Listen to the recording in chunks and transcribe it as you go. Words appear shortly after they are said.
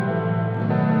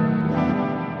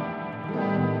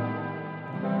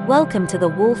Welcome to the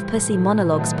Wolf Pussy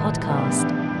Monologues podcast,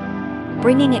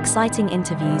 bringing exciting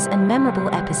interviews and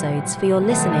memorable episodes for your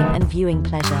listening and viewing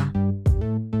pleasure.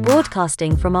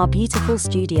 Broadcasting from our beautiful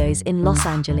studios in Los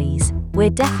Angeles, we're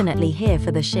definitely here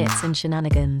for the shits and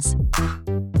shenanigans.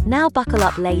 Now buckle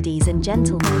up, ladies and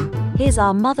gentlemen, here's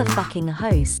our motherfucking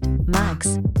host,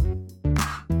 Mags.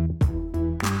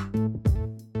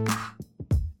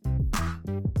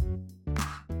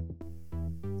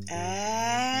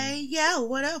 Yo,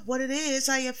 what up, what it is,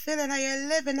 how you feeling, how you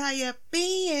living, how you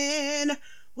been?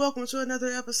 Welcome to another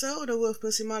episode of Wolf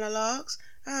Pussy Monologues.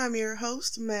 I'm your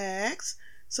host, Max.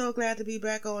 So glad to be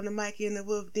back on the mic in the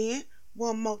Wolf Den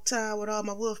one more time with all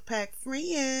my Wolf Pack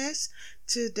friends.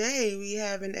 Today we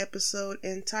have an episode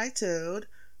entitled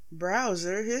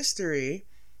Browser History.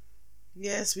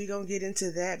 Yes, we gonna get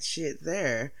into that shit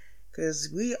there, cause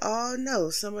we all know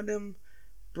some of them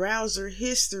browser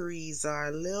histories are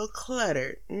a little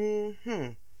cluttered.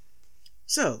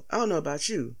 So, I don't know about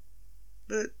you,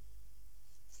 but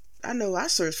I know I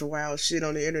search for wild shit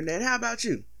on the internet. How about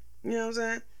you? You know what I'm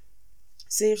saying?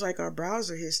 Seems like our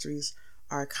browser histories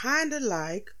are kinda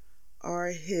like our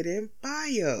hidden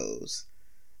bios.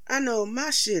 I know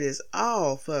my shit is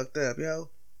all fucked up, yo.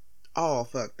 All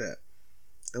fucked up.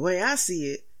 The way I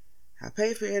see it, I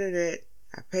pay for internet,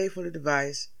 I pay for the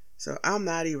device, so I'm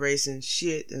not erasing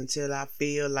shit until I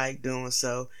feel like doing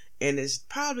so, and it's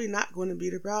probably not going to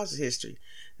be the browser history.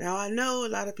 Now, I know a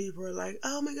lot of people are like,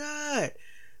 oh my god,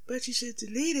 but you should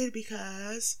delete it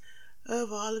because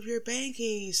of all of your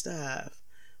banking stuff.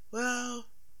 Well,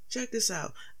 check this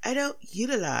out. I don't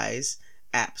utilize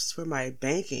apps for my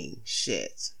banking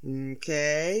shit.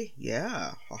 Okay?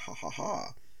 Yeah. Ha ha ha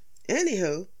ha.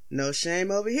 Anywho, no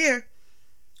shame over here.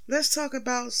 Let's talk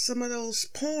about some of those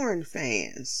porn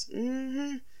fans.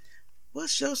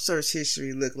 What's your search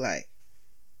history look like?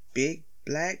 Big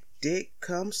black dick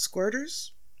cum squirters?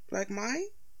 Like mine?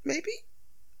 Maybe?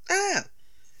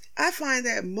 I find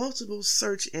that multiple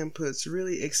search inputs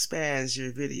really expands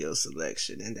your video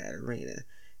selection in that arena.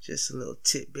 Just a little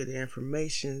tidbit of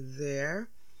information there.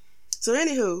 So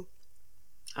anywho,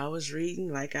 I was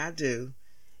reading like I do,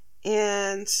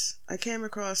 and I came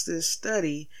across this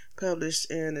study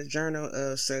published in the Journal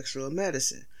of Sexual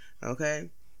Medicine. Okay?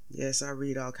 Yes, I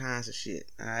read all kinds of shit.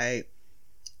 Alright?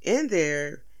 In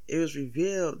there, it was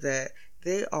revealed that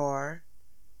there are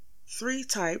 3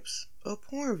 types of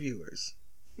porn viewers.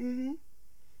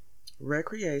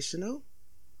 Recreational,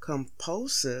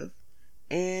 compulsive,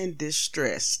 and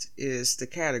distressed is the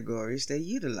categories they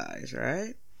utilize,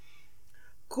 right?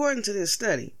 According to this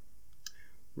study,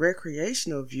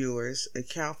 recreational viewers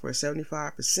account for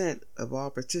 75% of all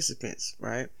participants,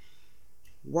 right?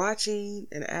 Watching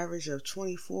an average of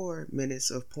 24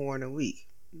 minutes of porn a week.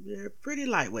 They're pretty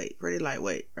lightweight,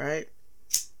 right?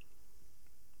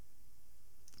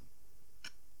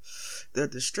 The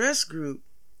distressed group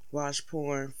watched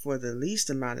porn for the least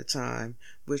amount of time,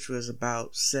 which was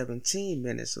about 17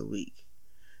 minutes a week.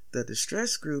 The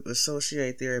distressed group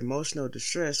associate their emotional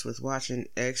distress with watching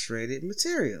X-rated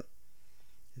material.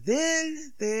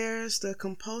 Then there's the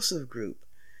compulsive group.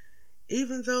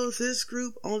 Even though this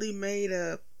group only made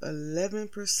up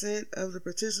 11% of the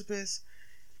participants,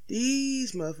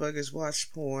 these motherfuckers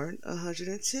watch porn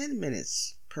 110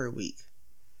 minutes per week.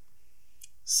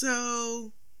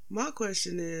 So, my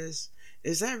question is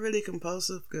that really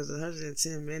compulsive? Because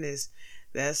 110 minutes,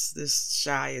 that's just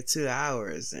shy of 2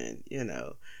 hours, and,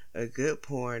 a good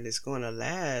porn is going to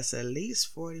last at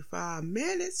least 45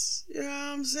 minutes, you know what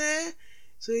I'm saying?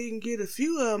 So you can get a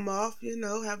few of them off,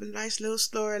 have a nice little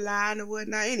storyline or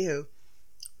whatnot. Anywho,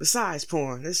 besides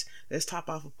porn, let's top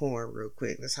off of porn real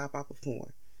quick.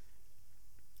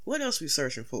 What else we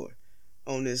searching for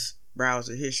on this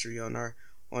browser history on our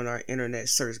internet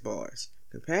search bars?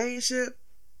 Companionship,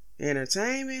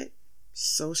 entertainment,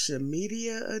 social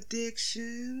media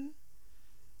addiction.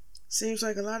 Seems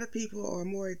like a lot of people are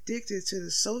more addicted to the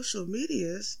social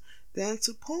medias than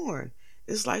to porn.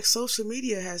 It's like social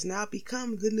media has now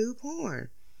become the new porn.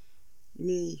 I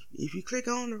mean, if you click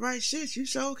on the right shit, you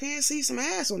sure can see some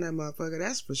ass on that motherfucker,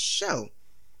 that's for sure.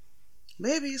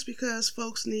 Maybe it's because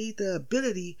folks need the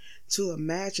ability to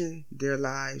imagine their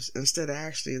lives instead of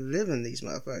actually living these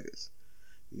motherfuckers.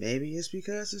 Maybe it's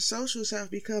because the socials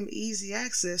have become easy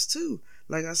access to,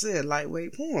 like I said,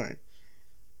 lightweight porn.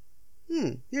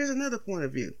 Here's another point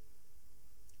of view.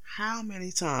 How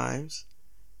many times,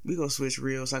 we gonna switch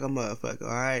reels like a motherfucker,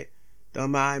 alright?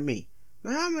 Don't mind me.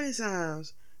 But how many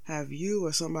times have you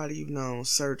or somebody you've known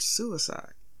searched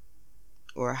suicide?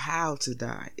 Or how to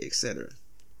die, etc.?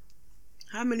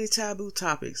 How many taboo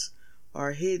topics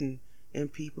are hidden in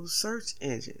people's search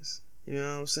engines? You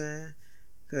know what I'm saying?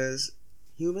 because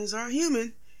humans are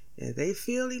human and they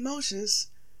feel emotions.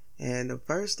 And the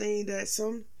first thing that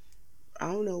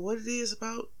I don't know what it is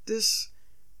about this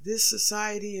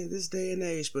society and this day and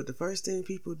age, but the first thing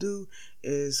people do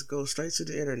is go straight to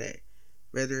the internet,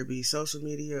 whether it be social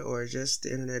media or just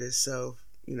the internet itself,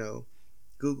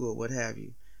 Google, what have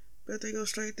you. But they go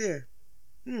straight there.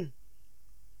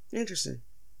 Interesting.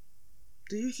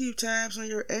 Do you keep tabs on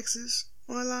your exes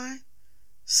online?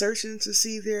 Searching to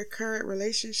see their current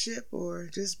relationship, or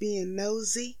just being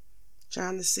nosy?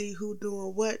 Trying to see who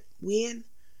doing what, when?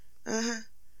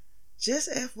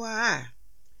 Just FYI,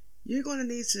 you're going to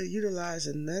need to utilize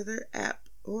another app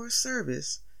or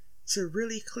service to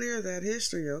really clear that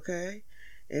history, okay?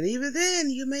 And even then,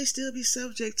 you may still be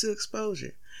subject to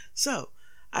exposure. So,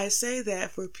 I say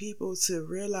that for people to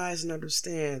realize and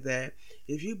understand that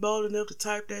if you bold enough to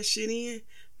type that shit in,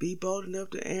 be bold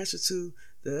enough to answer to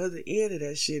the other end of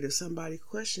that shit if somebody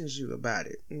questions you about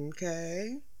it,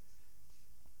 okay?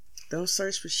 Don't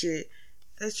search for shit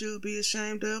that you'll be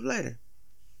ashamed of later.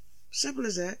 Simple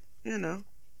as that, Do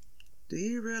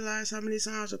you realize how many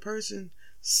times a person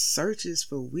searches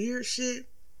for weird shit?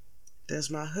 Does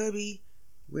my hubby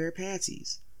wear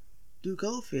panties? Do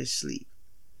goldfish sleep?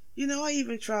 I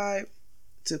even tried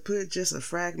to put just a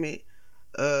fragment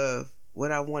of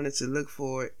what I wanted to look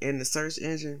for in the search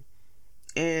engine,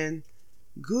 and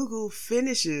Google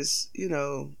finishes,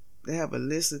 they have a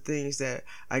list of things that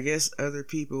I guess other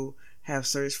people have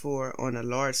searched for on a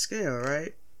large scale,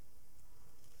 right?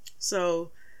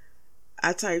 So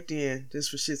I typed in, just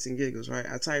for shits and giggles, right?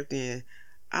 I typed in,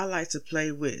 I like to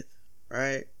play with,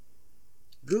 right?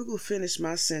 Google finished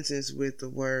my sentence with the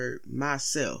word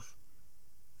myself.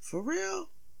 For real?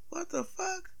 What the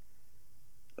fuck?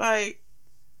 Like,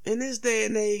 in this day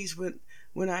and age,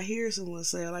 when I hear someone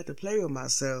say I like to play with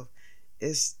myself,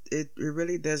 it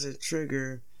really doesn't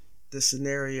trigger the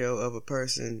scenario of a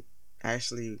person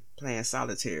actually playing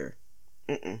solitaire.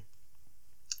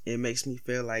 It makes me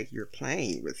feel like you're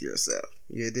playing with yourself.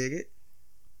 You dig it?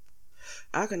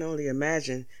 I can only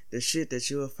imagine the shit that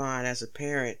you'll find as a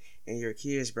parent in your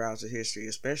kids' browser history,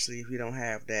 especially if you don't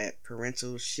have that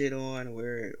parental shit on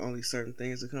where only certain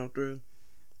things will come through.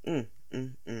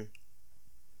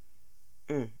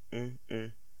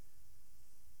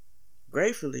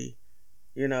 Gratefully,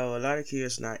 a lot of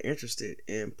kids are not interested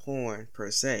in porn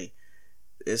per se.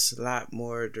 It's a lot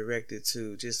more directed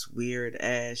to just weird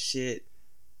ass shit,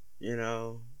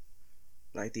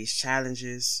 like these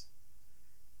challenges.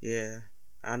 Yeah,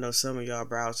 I know some of y'all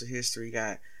browser history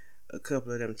got a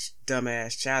couple of them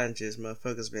dumbass challenges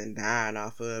motherfuckers been dying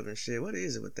off of and shit. What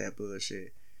is it with that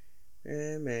bullshit?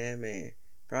 Man.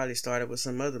 Probably started with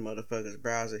some other motherfuckers'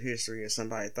 browser history and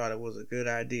somebody thought it was a good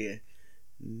idea.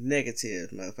 Negative,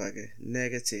 motherfucker.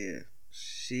 Negative.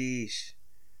 Sheesh.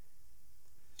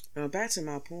 Now back to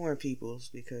my porn peoples,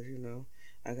 because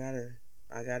I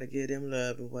gotta give them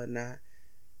love and whatnot.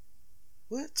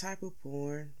 What type of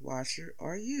porn watcher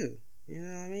are you? You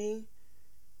know what I mean?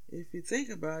 If you think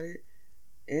about it,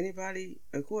 anybody,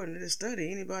 according to this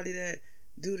study, anybody that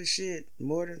do the shit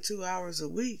more than 2 hours a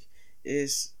week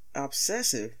is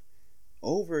obsessive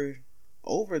over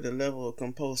the level of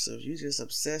compulsive. You just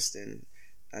obsessed and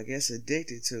I guess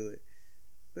addicted to it.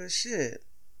 But shit,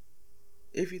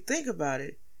 if you think about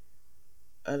it,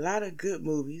 a lot of good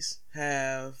movies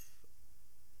have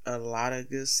a lot of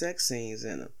good sex scenes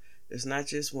in them. It's not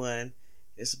just one.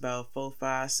 It's about 4,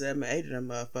 5, 7, 8 of them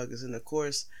motherfuckers in the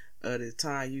course of the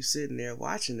time you sitting there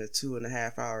watching a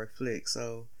 2.5 hour flick.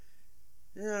 So,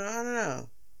 I don't know.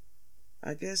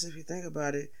 I guess if you think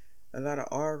about it, a lot of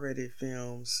R-rated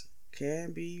films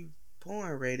can be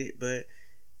porn rated, but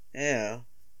yeah,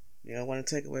 you don't want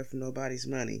to take away from nobody's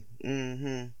money.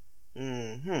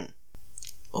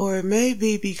 Or it may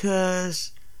be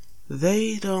because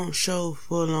they don't show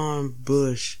full-on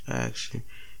bush action.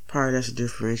 Probably that's a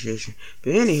differentiation.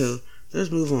 But anywho, let's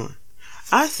move on.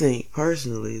 I think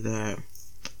personally that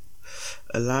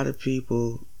a lot of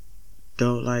people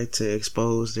don't like to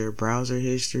expose their browser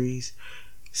histories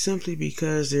simply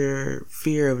because their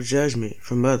fear of judgment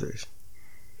from others.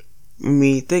 I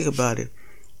mean, think about it.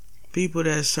 People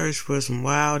that search for some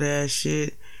wild ass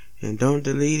shit and don't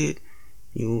delete it,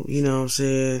 you know what I'm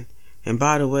saying? And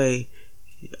by the way,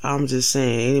 I'm just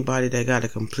saying, anybody that got a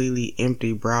completely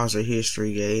empty browser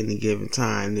history at any given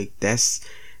time, that's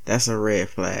a red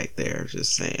flag there.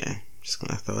 Just saying. Just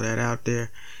gonna throw that out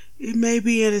there. It may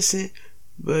be innocent,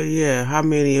 but yeah, how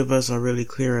many of us are really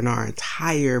clearing our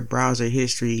entire browser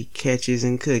history catches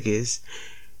and cookies?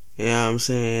 You know what I'm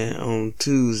saying? On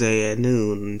Tuesday at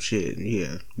noon and shit.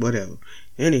 Yeah, whatever.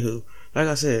 Anywho, like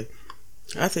I said,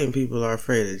 I think people are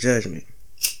afraid of judgment.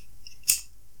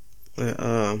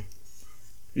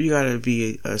 You gotta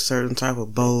be a certain type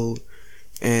of bold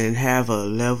and have a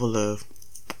level of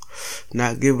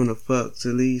not giving a fuck to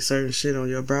leave certain shit on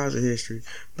your browser history.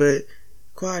 But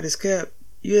quiet as kept,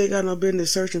 you ain't got no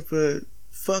business searching for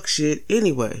fuck shit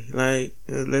anyway. Like,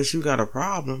 unless you got a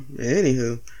problem.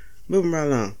 Anywho, moving right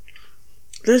along.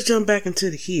 Let's jump back into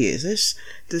the kids. Let's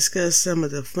discuss some of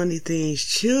the funny things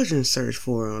children search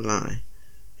for online.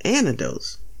 And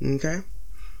adults. Okay?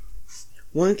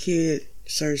 One kid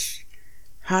searched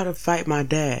how to fight my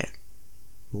dad.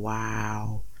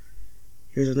 Wow.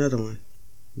 Here's another one.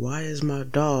 Why is my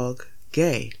dog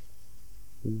gay?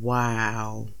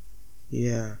 Wow.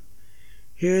 Yeah.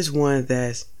 Here's one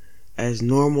that's as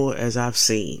normal as I've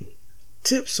seen.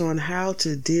 Tips on how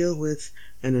to deal with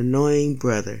an annoying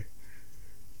brother.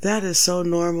 That is so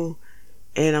normal,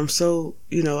 and I'm so,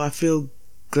 I feel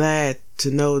glad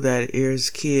to know that there's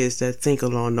kids that think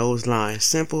along those lines.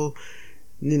 Simple,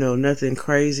 nothing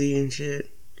crazy and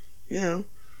shit, And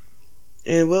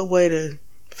what way to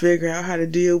figure out how to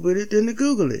deal with it than to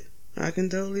Google it. I can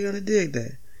totally dig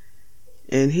that.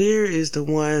 And here is the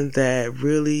one that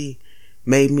really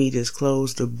made me just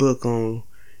close the book on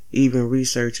even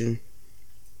researching,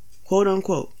 quote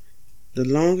unquote, the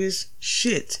longest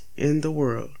shit in the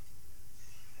world.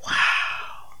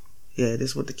 Wow. Yeah, this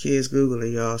is what the kids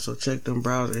Googling, y'all. So check them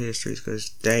browser histories, because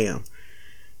damn.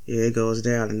 Yeah, it goes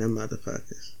down in them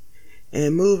motherfuckers.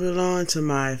 And moving along to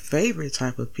my favorite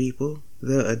type of people,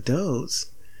 the adults.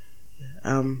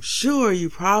 I'm sure you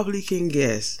probably can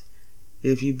guess,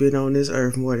 if you've been on this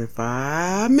earth more than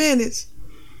 5 minutes,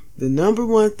 the number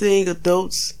one thing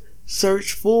adults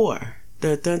search for.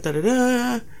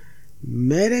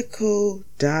 Medical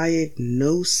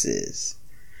diagnosis.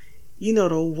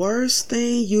 The worst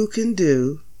thing you can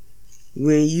do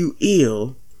when you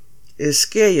ill is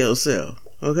scare yourself,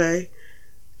 okay?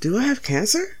 Do I have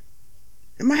cancer?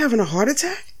 Am I having a heart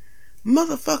attack?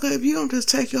 Motherfucker, if you don't just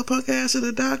take your punk ass to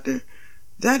the doctor,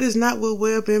 that is not what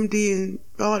WebMD and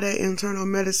all that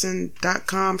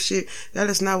internalmedicine.com shit, that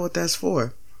is not what that's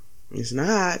for. It's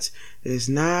not.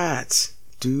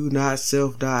 Do not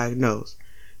self-diagnose.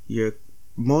 You're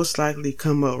most likely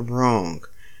come up wrong.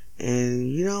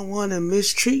 And you don't want to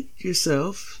mistreat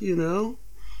yourself,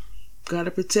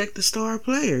 Gotta protect the star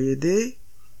player, you dig?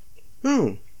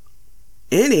 Boom.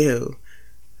 Anywho,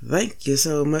 thank you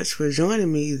so much for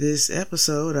joining me this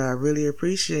episode. I really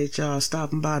appreciate y'all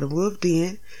stopping by the Wolf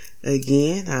Den.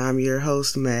 Again, I'm your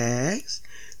host, Max.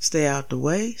 Stay out the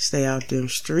way. Stay out them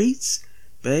streets.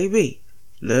 Baby,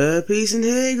 love, peace, and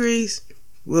head grease.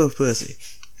 Wolf pussy.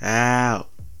 Out.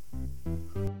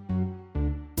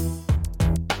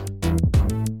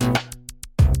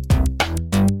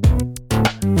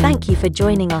 Thank you for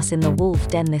joining us in the Wolf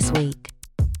Den this week.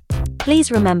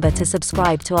 Please remember to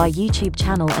subscribe to our YouTube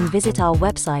channel and visit our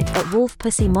website at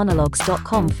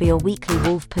wolfpussymonologues.com for your weekly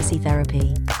wolf pussy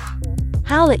therapy.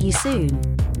 Howl at you soon.